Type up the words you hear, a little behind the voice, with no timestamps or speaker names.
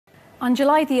On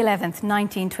July the 11th,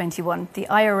 1921, the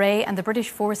IRA and the British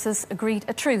forces agreed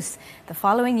a truce. The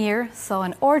following year saw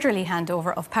an orderly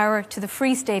handover of power to the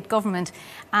Free State government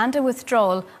and a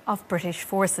withdrawal of British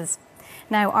forces.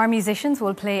 Now our musicians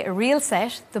will play a reel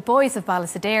set, The Boys of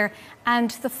Ballysadare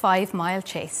and The 5 Mile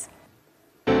Chase.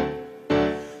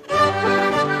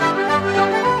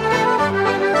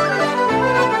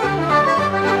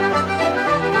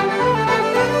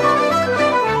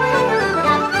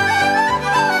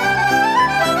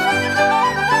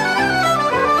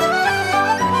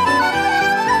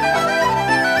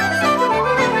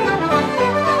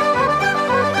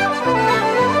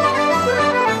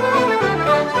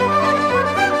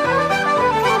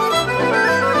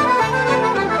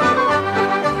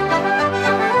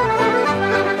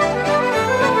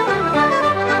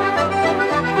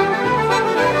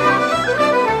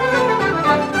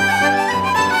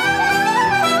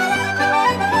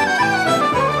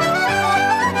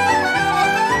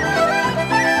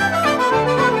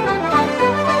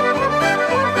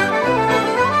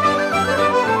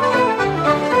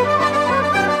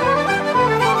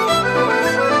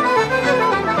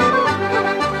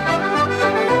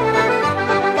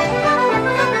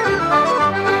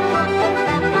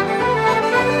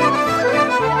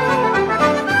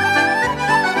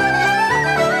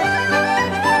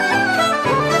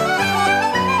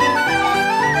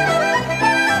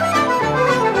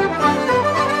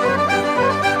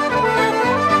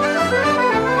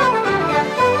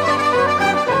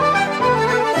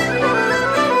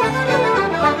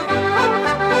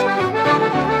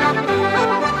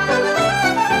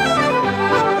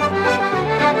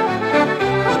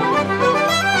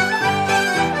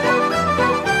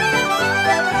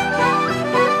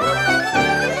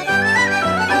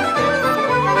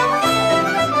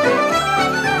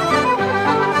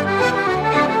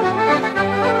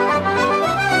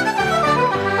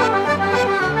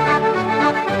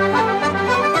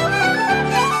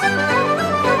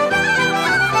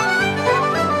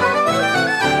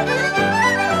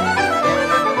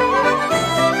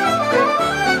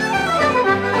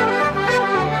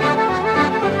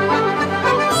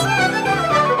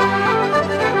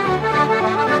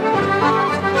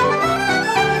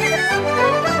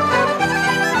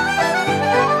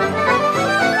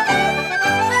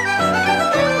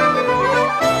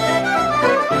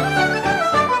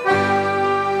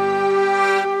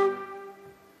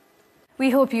 We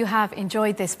hope you have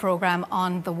enjoyed this programme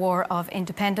on the War of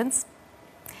Independence.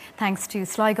 Thanks to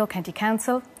Sligo County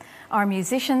Council, our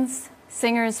musicians,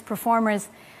 singers, performers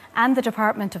and the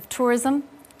Department of Tourism,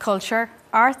 Culture,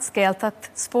 Arts,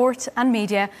 Gaeltacht, Sport and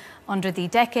Media under the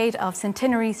Decade of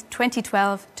Centenaries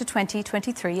 2012 to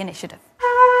 2023 initiative.